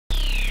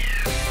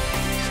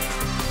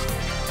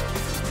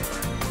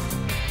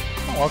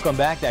Welcome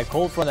back. That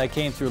cold front that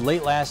came through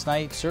late last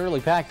night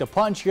certainly packed a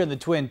punch here in the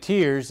Twin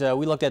Tiers.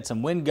 We looked at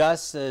some wind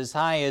gusts as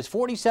high as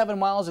 47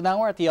 miles an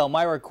hour at the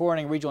Elmira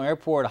Corning Regional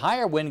Airport.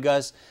 Higher wind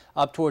gusts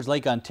up towards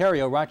Lake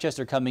Ontario.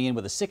 Rochester coming in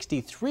with a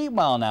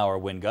 63-mile-an-hour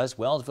wind gust.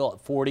 Wellsville at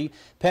 40.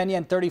 Penn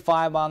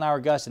 35-mile-an-hour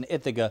gust, and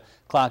Ithaca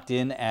clocked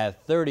in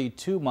at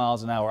 32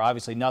 miles an hour.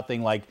 Obviously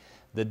nothing like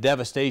the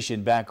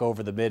devastation back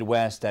over the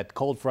Midwest. That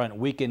cold front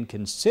weakened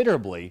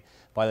considerably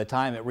by the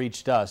time it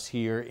reached us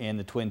here in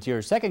the Twin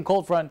Tiers. Second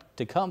cold front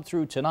to come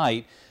through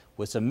tonight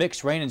with some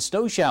mixed rain and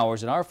snow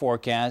showers in our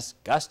forecast.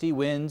 Gusty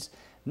winds,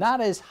 not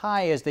as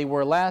high as they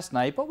were last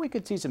night, but we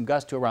could see some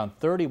gusts to around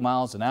 30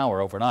 miles an hour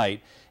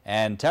overnight.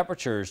 And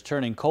temperatures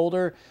turning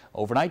colder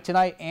overnight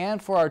tonight,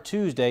 and for our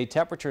Tuesday,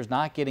 temperatures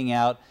not getting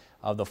out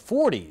of the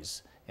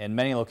 40s. In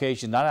many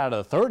locations, not out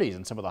of the 30s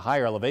in some of the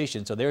higher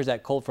elevations. So there's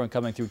that cold front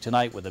coming through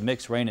tonight with the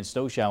mixed rain and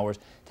snow showers.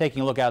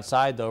 Taking a look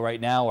outside, though,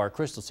 right now, our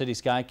Crystal City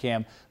sky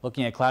cam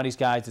looking at cloudy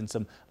skies and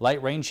some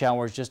light rain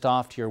showers just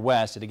off to your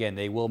west. And again,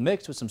 they will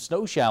mix with some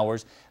snow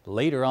showers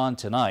later on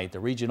tonight. The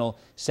regional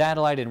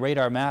satellite and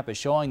radar map is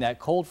showing that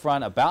cold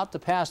front about to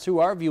pass through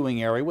our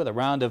viewing area with a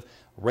round of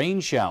rain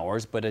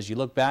showers. But as you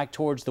look back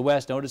towards the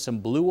west, notice some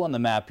blue on the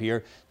map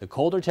here. The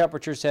colder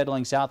temperatures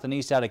settling south and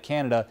east out of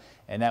Canada,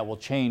 and that will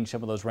change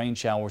some of those rain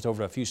showers over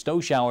to a few snow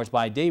showers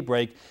by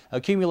daybreak.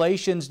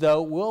 Accumulations,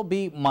 though, will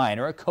be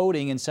minor, a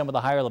coating in some of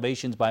the higher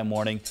elevations by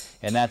morning,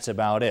 and that's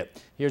about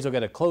it. Here's we'll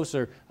get a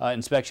closer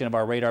inspection of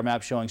our radar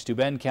map showing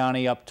Steuben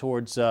County up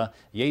towards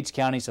Yates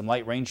County. Some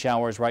light rain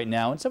showers right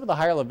now. And some of the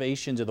higher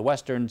elevations of the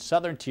western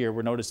southern tier,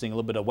 we're noticing a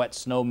little bit of wet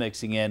snow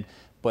mixing in.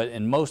 But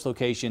in most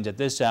locations at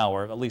this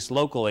hour, at least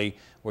locally,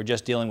 we're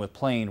just dealing with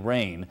plain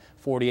rain.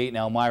 48 in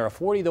Elmira,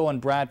 40 though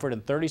in Bradford,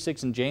 and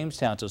 36 in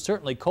Jamestown. So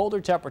certainly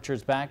colder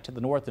temperatures back to the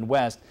north and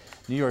west.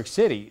 New York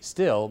City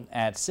still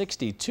at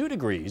 62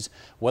 degrees.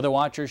 Weather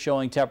watchers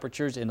showing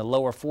temperatures in the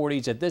lower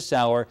 40s at this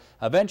hour.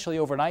 Eventually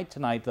overnight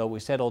tonight, though, we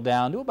settle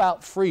down to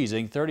about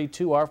freezing.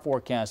 32 our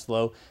forecast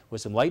low,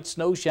 with some light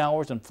snow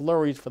showers and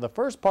flurries for the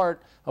first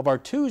part of our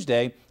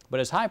Tuesday. But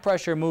as high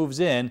pressure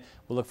moves in,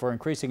 we'll look for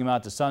increasing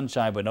amounts of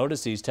sunshine. But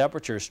notice these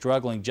temperatures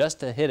struggling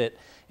just to hit it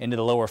into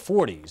the lower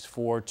 40s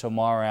for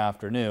tomorrow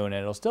afternoon. And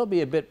it'll still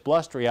be a bit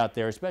blustery out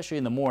there, especially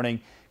in the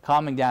morning,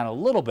 calming down a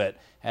little bit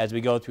as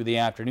we go through the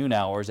afternoon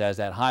hours as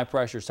that high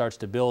pressure starts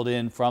to build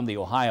in from the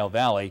Ohio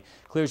Valley.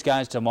 Clear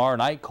skies tomorrow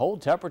night,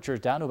 cold temperatures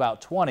down to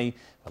about 20.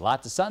 But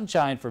lots of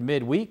sunshine for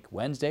midweek.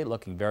 Wednesday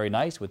looking very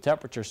nice with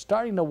temperatures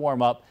starting to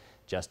warm up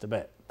just a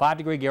bit.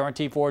 5-degree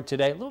guarantee for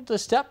today. A little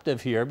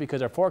deceptive here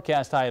because our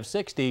forecast high of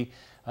 60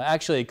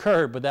 actually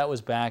occurred, but that was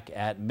back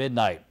at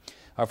midnight.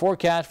 Our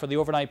forecast for the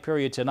overnight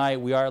period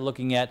tonight, we are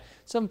looking at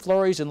some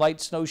flurries and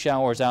light snow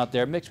showers out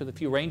there, mixed with a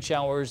few rain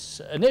showers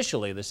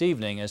initially this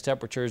evening, as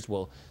temperatures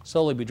will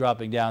slowly be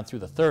dropping down through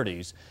the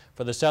 30s.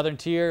 For the southern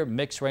tier,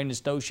 mixed rain and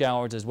snow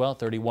showers as well.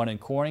 31 in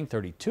Corning,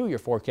 32 your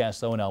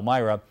forecast low in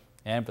Elmira.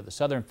 And for the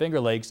southern Finger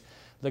Lakes,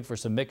 look for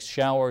some mixed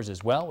showers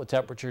as well, with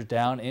temperatures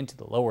down into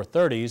the lower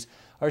 30s.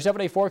 Our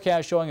 7-day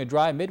forecast showing a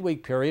dry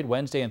midweek period.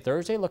 Wednesday and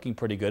Thursday looking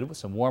pretty good with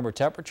some warmer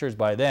temperatures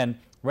by then.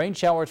 Rain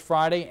showers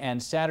Friday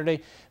and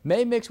Saturday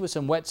may mix with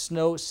some wet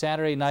snow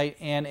Saturday night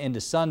and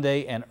into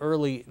Sunday and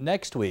early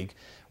next week.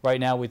 Right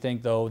now we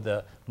think, though,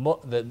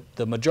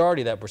 the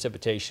majority of that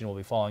precipitation will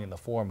be falling in the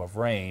form of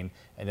rain,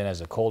 and then as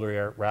the colder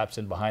air wraps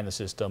in behind the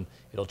system,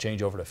 it'll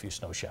change over to a few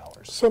snow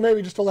showers. So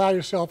maybe just allow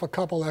yourself a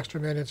couple extra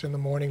minutes in the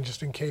morning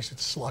just in case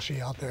it's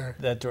slushy out there.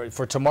 That's right.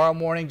 For tomorrow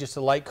morning, just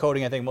a light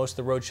coating. I think most of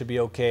the roads should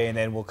be okay, and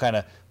then we'll kind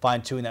of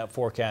fine-tune that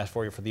forecast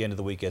for you for the end of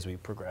the week as we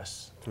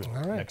progress through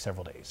the next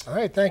several days. All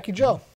right. Thank you, Joe.